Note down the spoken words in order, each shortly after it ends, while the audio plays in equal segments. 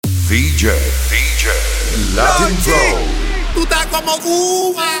DJ LatinFlow. Tú estás como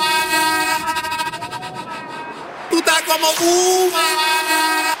Cuba. Tú estás como Cuba.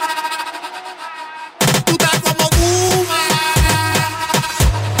 Tú estás como Cuba.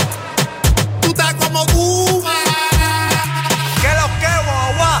 Tú estás como Cuba. ¿Qué lo que,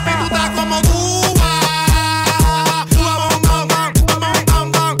 guagua? Tú estás como Cuba.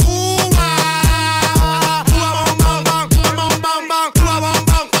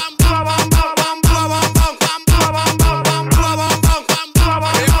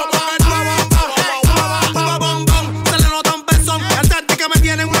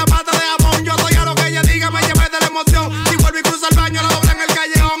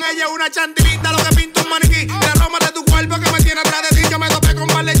 Chantilita, lo que pinta un maniquí. La aroma de tu cuerpo que me tiene atrás de ti. Yo me topé con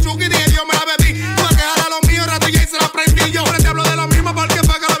más lechuga y dije yo me la bebí. Tú a quejar a lo mío, rato y se la prendí. Yo te hablo de lo mismo porque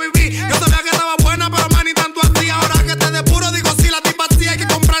fue que lo viví. Yo sabía que estaba buena, pero más ni tanto así. Ahora que te depuro, digo sí, la tipa sí. Hay que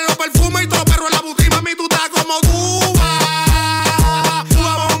comprar los perfumes y todos los perros en la boutique. Mami, tú estás como Cuba.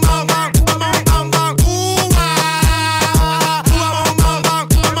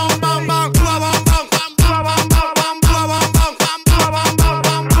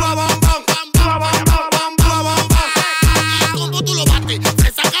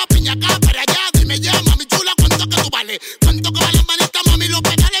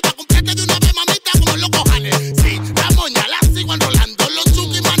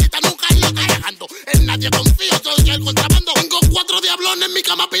 En mi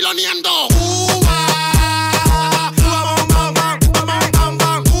cama piloneando.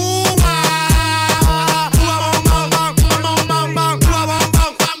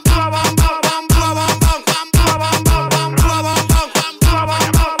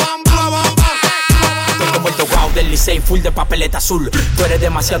 Full de papeleta azul. Tú eres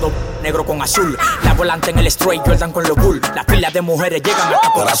demasiado negro con azul. La volante en el straight, Jordan con los bull. Las pilas de mujeres llegan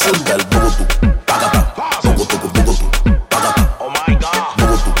hasta por azul. Del bugutu, pagata, bugutu, pagata. Oh my God.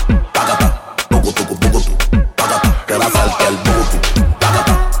 Bugutu, pagata, bugutu, pagata. Que la salte el bugutu,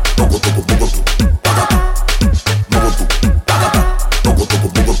 pagata, bugutu, pagata. Bugutu, pagata,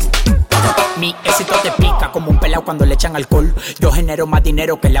 bugutu, pagata. Mi éxito te pica como un pelao cuando le echan alcohol. Yo genero más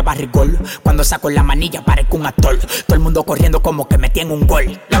dinero que la barrigol. Cuando saco la manilla parezco un actor. Todo el mundo corriendo como que me tiene un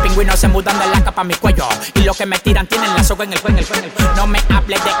gol. Los pingüinos se mudan de la capa a mi cuello. Y los que me tiran tienen la soga en el cuello. No me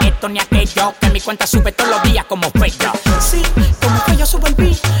hables de esto ni aquello. Que mi cuenta sube todos los días como fello. Sí, como que yo subo el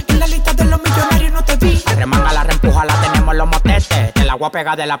beat. En la lista de los millonarios no te vi. Arremanga la reempujala, tenemos los motetes. Te la voy a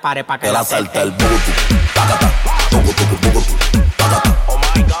pegar de la pared pa' que la salte el bugutu, pagata, bugutu, pagata. Oh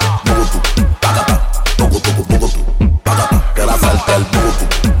my God. Bugutu, pagata, bugutu, pagata. Que la salte el bugutu,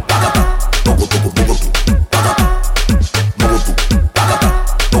 pagata, bugutu, pagata. Bugutu, pagata,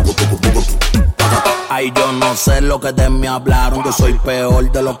 bugutu, pagata. Ay, yo no sé lo que de mí hablaron. Yo soy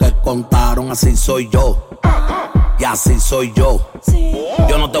peor de lo que contaron. Así soy yo, y así soy yo.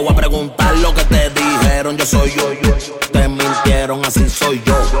 Yo no te voy a preguntar lo que te dijeron. Yo soy yo. Te mintieron, así soy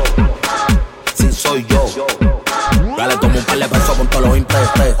yo. Así soy yo. Dale, toma un par de pesos con todos los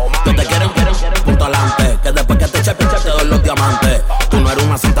imprestes. Yo te quiero, punto adelante. Que después que te eche te doy los diamantes. Tú no eres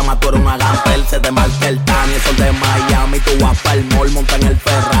una cinta más, tú eres una Gamper. Se te marca el Tani, el sol de Miami. Tú vas pa'l mall, monta en el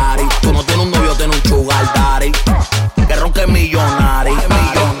Ferrari. Tú no tienes un novio, tienes un sugar daddy. Que ronque millonario.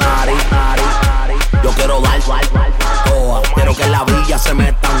 Yo quiero dar toa. Quiero que en la villa se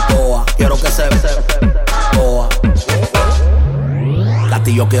metan toa. Quiero que se toa.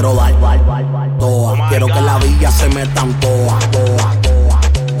 Gati, yo quiero dar toa. Quiero que en la villa se metan toa.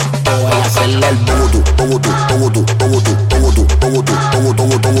 Y hacerle el bugutu.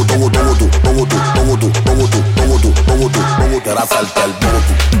 Quiero hacerte el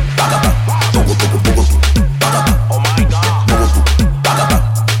bugutu. Pagata, bugutu, pagata. Oh my God. Bugutu, pagata,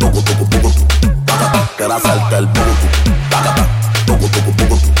 bugutu, pagata. Quiero hacerte el bugutu. Pagata, bugutu,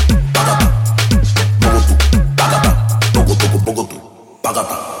 pagata. Bugutu, pagata, bugutu,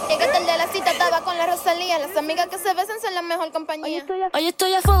 pagata. Llegaste el de la cita, estaba con la Rosalía. Las amigas que se besan son la mejor compañía. Hoy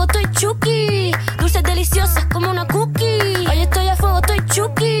estoy a fuego, estoy chuki. Dulces deliciosas como una cookie. Hoy estoy a fuego, estoy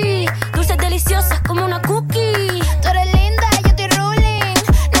chuki. Dulces deliciosas como una cookie. Tú eres linda, yo estoy ruling.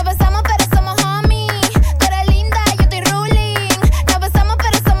 Nos besamos pero somos homies. Tú eres linda, yo estoy ruling. Nos besamos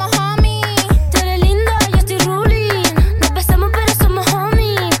pero somos homies. Tú eres linda, yo estoy ruling. Nos besamos pero somos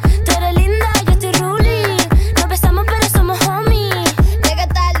homies. Tú eres linda, yo estoy ruling. Nos besamos pero somos homies. Llegué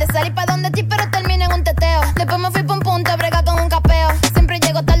tarde, salí pa' donde ti pero terminé en un teteo. Después me fui pa' un punto, brega con un capeo. Siempre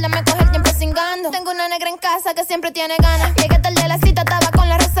llego tarde, me coge el tiempo cingando. Tengo una negra en casa que siempre tiene ganas. Llegué tarde a la cita, estaba con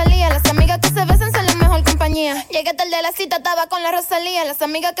la Rosalía. Las amigas que se besan son la mejor compañía. Llegué tarde a la cita, estaba con la Rosalía. Las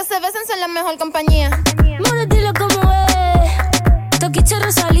amigas que se besan son la mejor compañía. Mora, dilo como es. Toki noche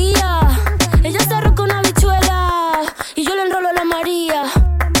Rosalía. Ella se arroca una bichuela y yo le enrolo la María.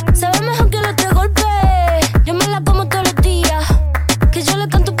 Sabe mejor que los 3 golpes, yo me la como todos los días. Que yo le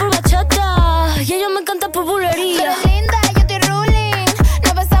canto por bachata y ella me canta por bulería. Tú eres linda, yo estoy ruling.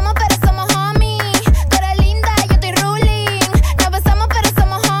 Nos besamos pero somos homies. Tú eres linda, yo estoy ruling. Nos besamos pero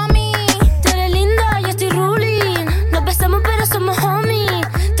somos homies. Tú eres linda, yo estoy ruling. Nos besamos pero somos homies.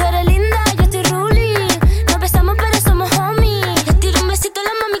 Tú eres linda, yo estoy ruling. Nos besamos pero somos homies. Le tiro un besito a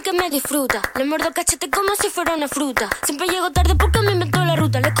la mami que me disfruta. Le muerdo el cachete como si fuera una fruta. Siempre llego tarde porque me inventó la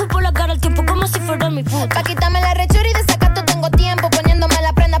ruta. Le escupo la cara al tiempo como si fuera mi puta. Pa' quitarme la rechura y de sacato tengo tiempo. Poniéndome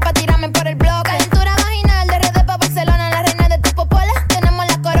la prenda pa' tirarme por el blog. Calentura vaginal de RD pa' Barcelona. La reina de tu popola, tenemos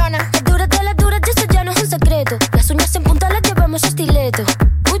la corona. Las duras de las duras, eso ya no es un secreto. Las uñas en punta las llevamos a estileto.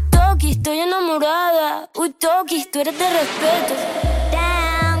 Uy, Toki, estoy enamorada. Uy, Toki, tú eres de respeto.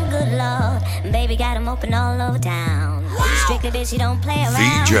 Down, good lord. Baby got 'em open all over town. Strictly bitch, you don't play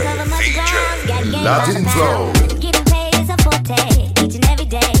around. Cover much ground, got game LatinFlow. Getting paid is a forte, each and every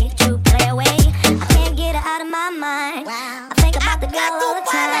day. True play away. I can't get her out of my mind. I think about the girl all the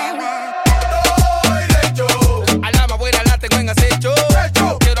time. Al alma buena la tengo en acecho.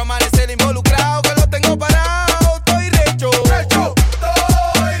 Quiero amanecer involucrado, que lo tengo parado. Estoy recho.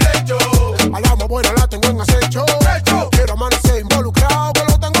 Al alma buena la tengo en acecho. Quiero amanecer involucrado, que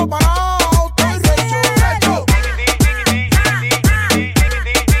lo tengo parado. Estoy recho.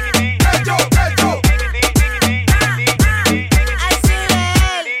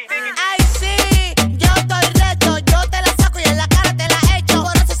 Ay sí, yo estoy recho, yo te la saco y en la cara te la echo.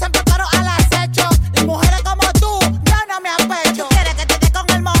 Por eso siempre paro al acecho. Y mujeres como tú, yo no me apecho. Quieres que te dé con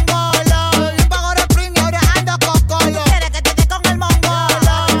el mongolo. Y un pago de spring y ahora ando cocolo. Quieres que te dé con el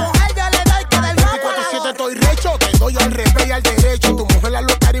mongolo. Mujer, yo le doy que del 24/7 estoy recho, te doy al revés y al derecho. Tu mujer la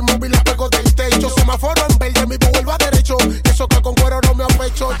loca y móvil la pego del techo. Semáforo en verde, mi vuelvo a derecho. Eso que con cuero no me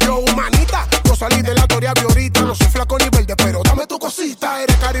apecho. Yo, humanita, yo salí de la teoría de ahorita. No soy flaco ni verde, pero dame tu cosita.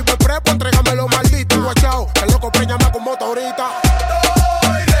 Eres Caribe Prepo, entrégamelo maldito. Guachao, el loco preñama con motorita.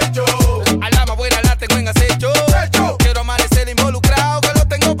 Al alma buena la tengo en acecho. Quiero amanecer involucrado, que lo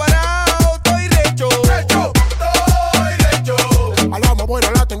tengo parado. Estoy recho. Al alma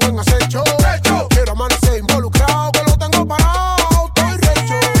buena la tengo en acecho. Quiero amanecer involucrado, que lo tengo parado. Estoy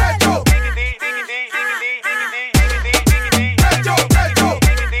recho.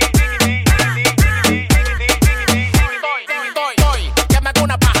 Que me hago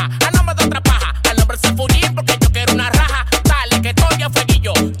una paja, a nombre de otra paja. Al nombre se fullín porque yo quiero una raja. Dale que estoy a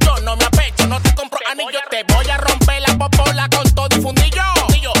fueguillo. Yo no me apecho, no te compro anillo. Te voy a romper la popola con todo y fundillo.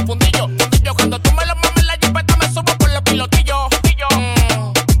 Fundillo. Cuando tú me lo mames la jipeta me subo por los pilotillos.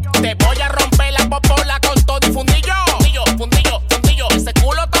 Te voy a romper la popola con todo y fundillo. Fundillo. Ese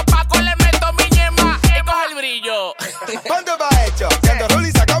culo topaco le meto mi yema y coge el brillo. ¿Cuánto va hecho? Siendo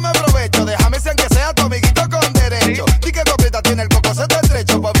Ruli, sacame provecho. Déjame ser que sea tu amiguito con derecho. Di que tu aprieta tiene el cocosete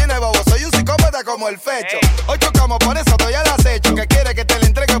estrecho. Pues viene bobo, soy un psicópata como el fecho. Hoy chocamos, por eso estoy al acecho. Que quiere que te la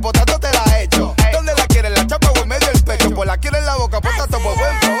entregue, por tanto te la echo. ¿Dónde la quieres? ¿La chapa o en medio del pecho? Pues la quiero en la boca, por tanto, pues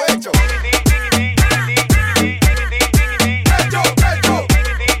buen provecho.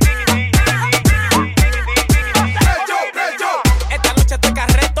 Esta noche te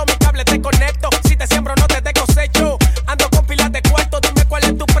carreto, mi cable te conecto. Si te siembro no te cosecho. Ando con pilas de cuarto, dime cuál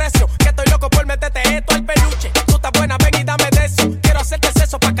es tu precio. Que estoy loco por meterte esto al peluche. Tú estás buena, ven y dame de eso. Quiero hacerte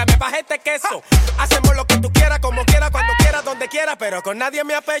seso pa' que me baje este queso. Hacemos lo que tú quieras, como quieras, cuando quieras, donde quieras, pero con nadie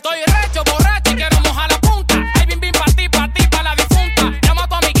me apecho. Estoy recho, borracho y quiero mojar la punta. Ay, bim, pa' ti, pa' la difunta. Llama a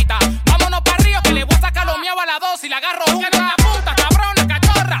tu amiguita, vámonos pa' Río que le voy a sacar lo mío a la 2 y la agarro junta. Que no te apunta, cabrona,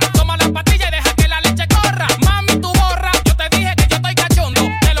 cachorra. Toma las pastillas y deja que la leche corra. Mami, tú borra, yo te dije que yo estoy cachondo.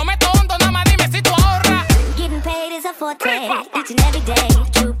 Te lo meto hondo, nada más dime si tú ahorras. Getting paid is a forte, each and every day.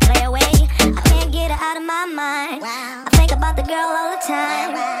 True play away. I can't get her out of my mind. I think about the girl all the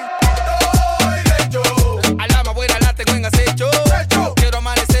time. Al alma buena la tengo en acecho. Quiero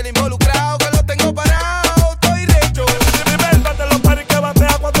amanecer involucrado, que lo tengo parado. Estoy recho. Invéntate los paris que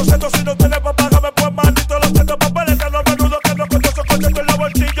batea 400. Si no tienes pa' pagarme, pues maldito los centros papeletas. No menudo que no cuento esos coches en la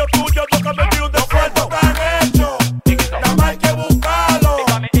bolsillo tuyo. Nunca me di un descuento tan hecho. Nada más hay que buscarlo.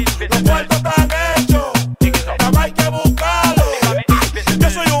 Los cuartos tan hechos. Nada más hay que buscarlo. Yo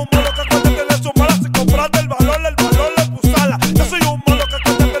soy un mono que cuenta que le su mala. Si compraste el valor le pusala. Yo soy un mono que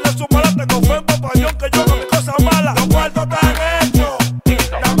cuenta que le su mala. Tengo fe en papayón que yo hago mis cosas malas. Los cuartos tan hechos.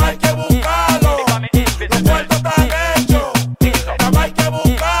 Nada más hay que buscarlo. Los cuartos tan hechos. Nada más hay que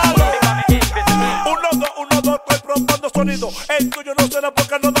buscarlo. 1, 2, estoy probando sonido. El tuyo no suena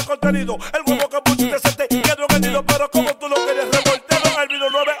porque no da contenido. El huevo que pusiste se te quedó en el nido. Pero como tú lo quieres revoltear en el video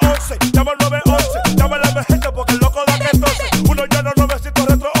 911. Llama al 911. Llama a la emergencia porque el loco da que entonces. Uno ya no 9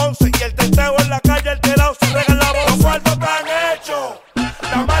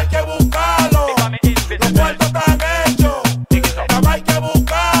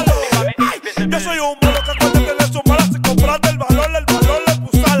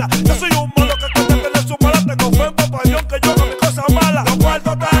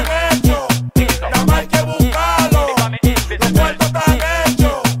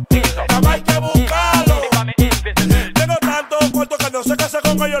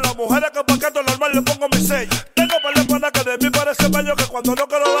 pongo yo, las mujeres que paqueto normal le pongo mi sello. Tengo par de panas que de mí parece bello, que cuando no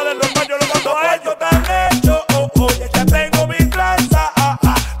quiero dar el normal yo lo mando a ellos. Tan hecho, oye, que tengo mi tranza,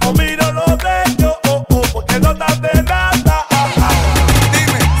 no miro lo de ellos, porque no están de nada,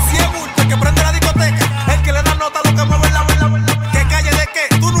 Dime, si es bulto el que prende la discoteca, el que le da nota a lo que mueve la ¿qué calle de qué?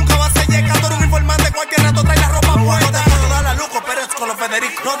 Tú nunca vas a llegar, tú eres un informante, cualquier rato trae la ropa puesta. No te puedo dar la Luco Pérez con los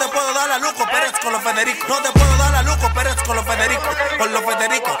Federico. No te puedo dar la Luco Pérez con los Federico. No te puedo dar la Luco Pérez con los Federico. Con los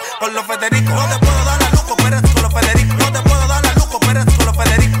Federico, con los Federico. No te puedo dar la Luco Pérez con los Federico. No te puedo dar la Luco Pérez con los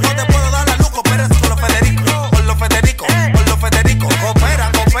Federico. No te puedo dar la Luco Pérez con los Federico. Con los Federico, con los Federico.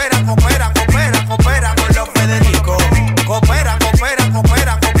 Coopera, coopera, coopera, coopera, coopera con los Federico. Coopera, coopera,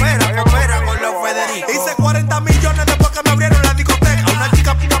 coopera, coopera, coopera con los Federico. Hice 40 millones después que me abrieron la discoteca. Una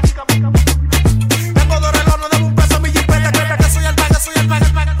chica pica, pica, pica, pica. Tengo dos relojes, dame un peso a mi jipeta. Que soy el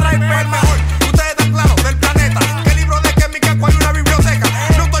paga, trae el mejor. Ustedes están claros del planeta. ¿Qué libro de química? ¿Cuál una biblioteca?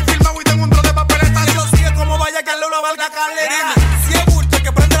 No estoy filmado y tengo un tro de papeleta. Yo sigue como vaya que el lo valga calera. Si es bulto el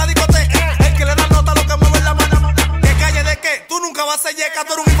que prende la discoteca, el que le da nota a lo que mueve la mano. ¿Qué calle de qué? Tú nunca vas a llegar,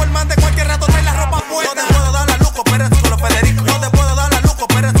 tú eres un informante, cualquier rato trae la ropa puesta. No te puedo dar la Luco Pérez con los Federico. No te puedo dar la Luco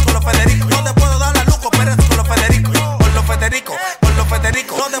Pérez con los Federico. No te puedo dar la Luco Pérez con los Federico. Con los Federico, con los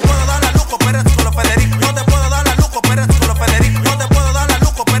Federico. No te puedo dar la Luco Pérez con los Federico. No te puedo dar la Luco Pérez con los Federico. No te puedo dar la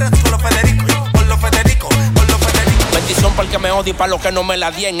Luco Pérez con los Federico. Con los Federico, con los Federico. Bendición para el que me odia y para los que no me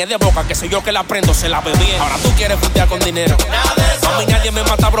la dien. Es de boca que soy yo que la prendo, se la bebí. Ahora tú quieres frutear con dinero. A mí nadie me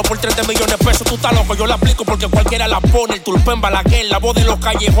mata, bro, por 30 millones de pesos. Tú estás loco, yo la aplico porque cualquiera la pone. El tulpen Balaguer, la voz de los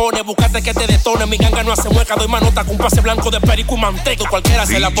callejones. Búscate que te detone, mi ganga no hace mueca. Doy manota con un pase blanco de perico y manteco. Cualquiera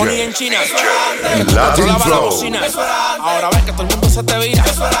se la ponía en China. Que tú controlabas la bocina. Ahora ves que todo el mundo se te vira.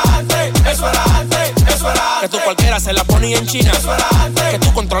 Que tú cualquiera se la ponía en China. Que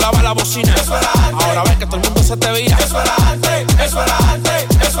tú controlabas la bocina. Ahora ves que todo el mundo se te vira.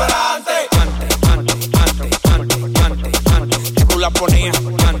 Que tú la ponías.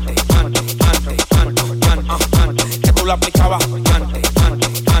 Que tú la aplicabas.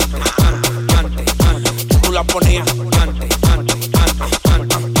 Que tú la ponías.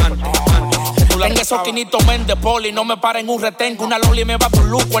 En esos quinitos vende poli, no me paren un retén. Que una loli me va por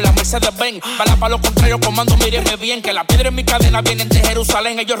luco en la Mercedes Benz. Para lo contrario, comando, míreme bien. Que la piedra en mi cadena vienen de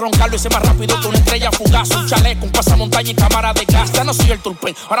Jerusalén. Ellos roncarlo y se más rápido que una estrella fugaz. Un chaleco, un pasamontaña y cámara de gas. Ya no soy el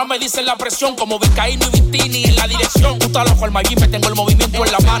tulpen, ahora me dicen la presión. Como Vizcaíno y Vistini en la dirección. Tú estás loco, el Maggi, me tengo el movimiento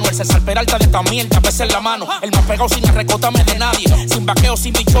en la mano. El César Peralta de esta mierda, a veces en la mano. El más pegado sin arrecótame de nadie. Sin vaqueo,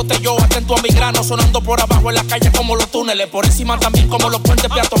 sin bichote, yo atento a mi grano. Sonando por abajo en la calle como los túneles. Por encima también como los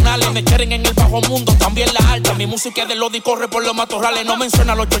puentes peatonales. Me quieren en el bajo mundo, también la alta. Mi música es de Lodi, corre por los matorrales. No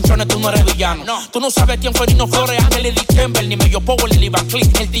menciona a los chonchones, tú no eres villano. No. Tú no sabes quién fue Nino Flores, Ángel y Dick Campbell, ni Medio Power, ni Van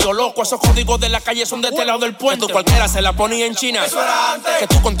Cleef, el tío loco. Esos códigos de la calle son de este lado del puente. Que tú cualquiera se la ponía en China. Eso era antes. Que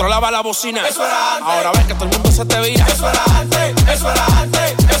tú controlabas la bocina. Eso era antes. Ahora ves que todo el mundo se te vira. Eso era antes. Eso era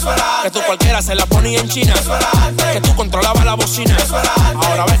antes. Eso era antes. Que tú cualquiera se la ponía en China. Eso era antes. Que tú controlabas la bocina. Eso era antes.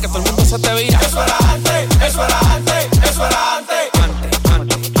 Ahora ves que todo el mundo se te vira. Eso era antes. Eso era antes. Eso era antes.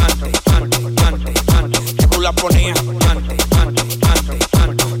 Que tú la ponías.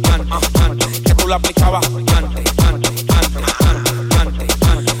 Que tú la aplicabas. Que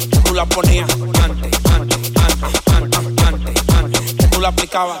tú la ponías. Que tú la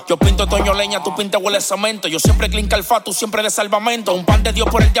aplicabas. Yo pinto Toño Leña, tú pintas huele cemento. Yo siempre clinca el fa, tú siempre de salvamento. Un pan de Dios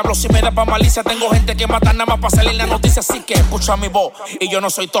por el diablo si me da pa' malicia. Tengo gente que mata nada más para salir en la noticia. Así que escucha mi voz. Y yo no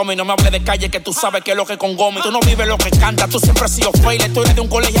soy Tommy, no me hables de calle, que tú sabes que es lo que con Gomi. Tú no vives lo que cantas, tú siempre has sido fail. Tú eres de un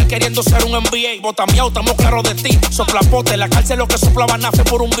colegial queriendo ser un NBA. Bota miau, estamos claros de ti. Soplapote, la cárcel lo que soplaba nafe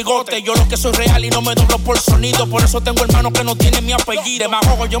por un bigote. Yo lo que soy real y no me doblo por sonido. Por eso tengo hermanos que no tienen mi apellido.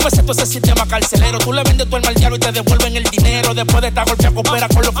 Demagogo, yo me siento ese sistema carcelero. Tú le vendes tu alma al diablo y te devuelven el dinero. Después de esta golpea coopera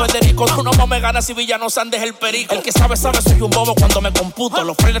con los Federico. Tú no me ganas si villanos andes el perico. El que sabe, soy un bobo cuando me computo.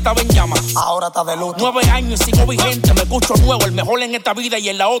 Los frenes estaban en llamas, ahora está de luto. 9 años y sigo vigente. Me escucho nuevo, el mejor en esta vida y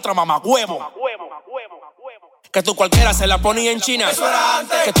en la otra, mamagüevo. Que tú cualquiera se la ponía en China. Eso era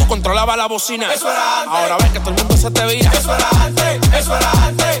antes. Que tú controlabas la bocina. Eso era antes. Ahora ves que todo el mundo se te vira. Eso era antes. Eso era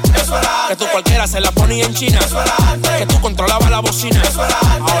antes. Eso era antes. Que tú cualquiera se la ponía en China. Eso era antes. Que tú controlabas la bocina. Eso era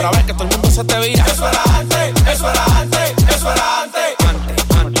antes. Ahora ves que todo el mundo se te vira. Eso era antes. Eso era antes. Eso era antes.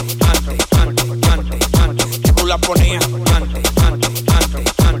 Que tú la ponías.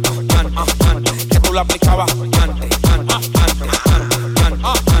 Que tú la aplicabas.